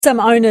Some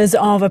owners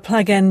of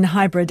plug-in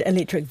hybrid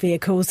electric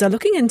vehicles are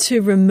looking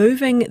into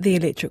removing the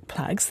electric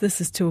plugs. This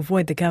is to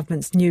avoid the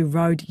government's new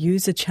road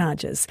user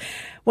charges.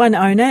 One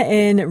owner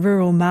in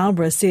rural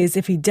Marlborough says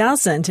if he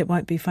doesn't, it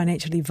won't be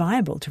financially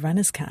viable to run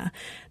his car.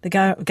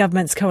 The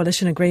government's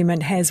coalition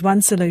agreement has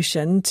one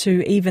solution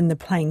to even the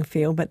playing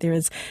field, but there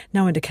is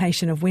no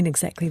indication of when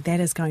exactly that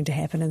is going to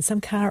happen, and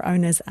some car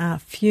owners are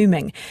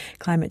fuming.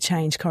 Climate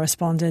Change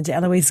Correspondent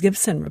Eloise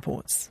Gibson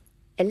reports.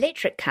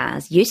 Electric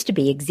cars used to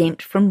be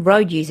exempt from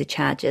road user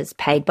charges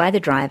paid by the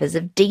drivers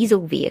of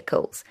diesel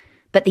vehicles,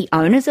 but the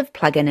owners of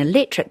plug-in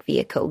electric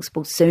vehicles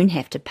will soon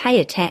have to pay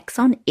a tax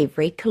on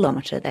every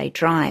kilometre they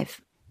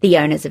drive. The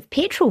owners of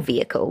petrol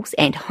vehicles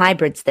and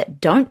hybrids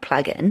that don't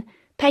plug in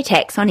pay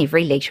tax on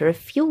every litre of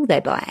fuel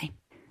they buy.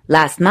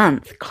 Last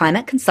month,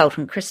 climate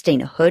consultant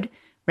Christina Hood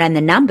ran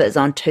the numbers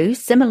on two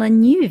similar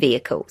new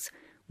vehicles,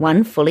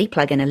 one fully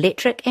plug-in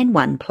electric and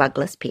one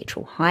plugless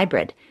petrol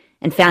hybrid,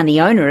 and found the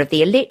owner of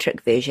the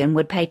electric version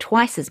would pay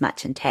twice as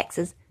much in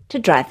taxes to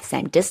drive the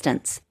same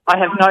distance. I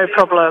have no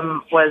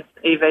problem with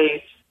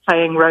EVs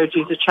paying road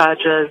user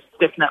charges,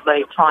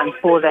 definitely time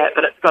for that,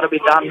 but it's got to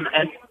be done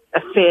in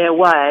a fair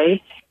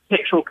way.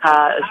 Petrol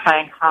car is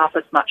paying half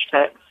as much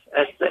tax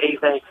as the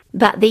EV.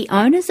 But the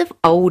owners of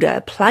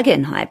older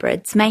plug-in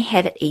hybrids may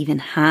have it even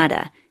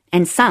harder,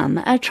 and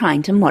some are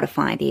trying to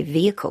modify their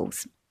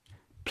vehicles.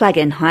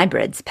 Plug-in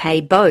hybrids pay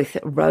both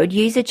road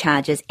user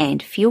charges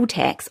and fuel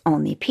tax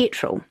on their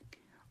petrol.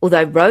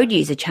 Although road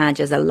user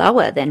charges are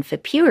lower than for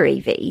pure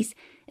EVs,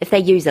 if they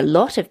use a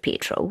lot of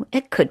petrol,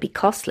 it could be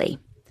costly.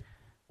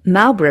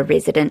 Marlborough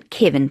resident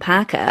Kevin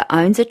Parker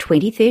owns a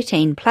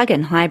 2013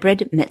 plug-in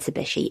hybrid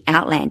Mitsubishi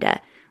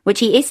Outlander, which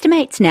he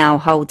estimates now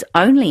holds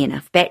only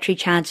enough battery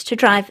charge to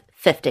drive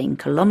 15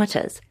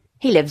 kilometres.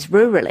 He lives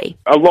rurally.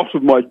 A lot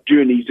of my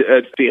journeys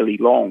are fairly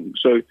long,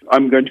 so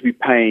I'm going to be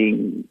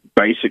paying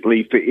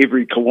basically for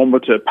every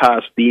kilometre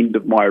past the end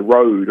of my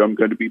road, I'm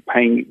going to be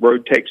paying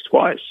road tax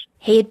twice.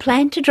 He had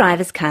planned to drive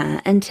his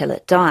car until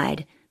it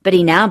died, but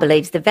he now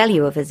believes the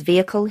value of his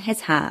vehicle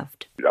has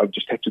halved. I'll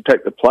just have to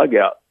take the plug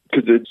out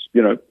because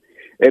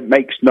it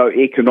makes no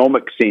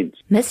economic sense.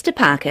 Mr.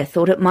 Parker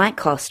thought it might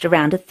cost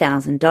around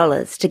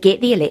 $1,000 to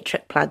get the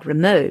electric plug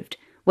removed,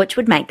 which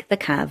would make the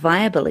car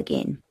viable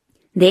again.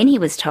 Then he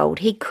was told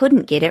he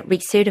couldn't get it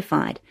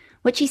recertified,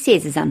 which he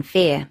says is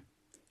unfair.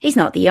 He's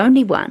not the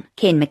only one.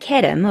 Ken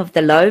McAdam of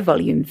the Low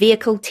Volume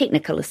Vehicle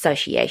Technical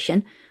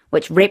Association,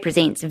 which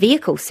represents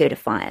vehicle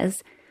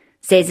certifiers,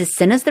 says as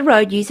soon as the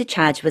road user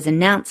charge was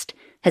announced,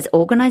 his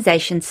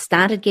organisation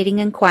started getting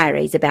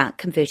inquiries about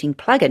converting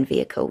plug-in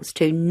vehicles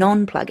to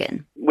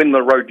non-plug-in. When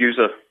the road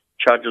user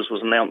charges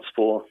was announced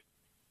for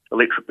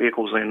electric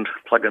vehicles and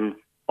plug-in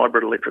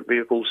hybrid electric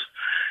vehicles,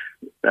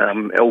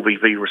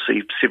 LVV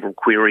received several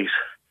queries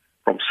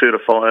from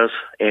certifiers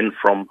and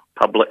from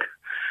public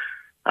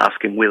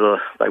asking whether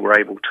they were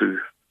able to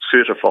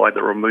certify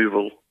the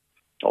removal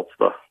of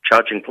the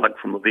charging plug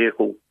from the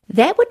vehicle.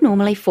 That would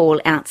normally fall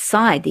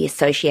outside the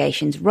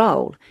association's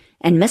role,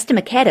 and Mr.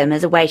 McAdam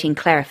is awaiting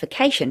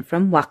clarification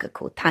from Waka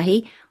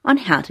Kotahi on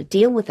how to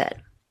deal with it.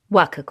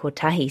 Waka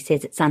Kotahi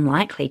says it's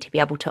unlikely to be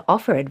able to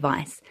offer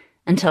advice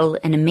until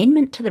an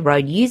amendment to the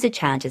Road User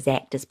Charges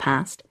Act is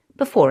passed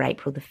before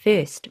April the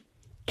 1st.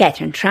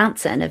 Catherine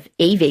Trounson of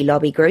EV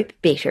lobby group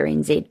Better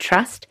NZ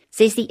Trust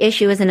says the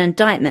issue is an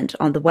indictment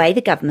on the way the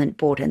government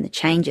brought in the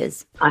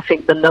changes. I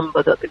think the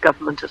number that the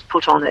government has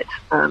put on it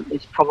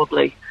is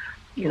probably,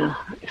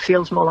 it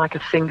feels more like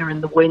a finger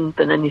in the wind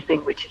than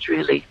anything which is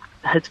really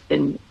has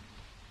been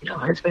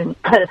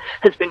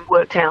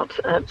worked out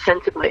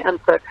sensibly. And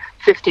for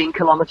 15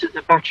 kilometres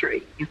of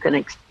battery, you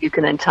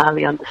can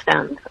entirely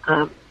understand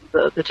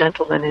the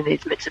gentleman in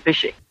his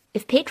Mitsubishi.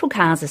 If petrol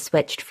cars are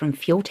switched from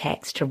fuel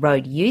tax to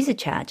road user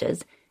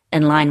charges,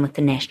 in line with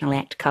the National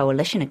Act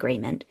Coalition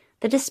Agreement,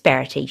 the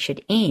disparity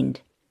should end.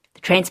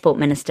 The Transport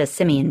Minister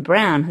Simeon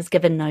Brown has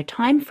given no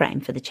time frame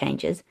for the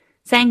changes,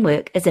 saying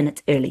work is in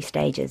its early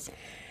stages.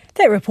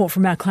 That report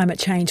from our Climate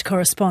Change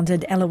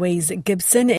Correspondent Eloise Gibson.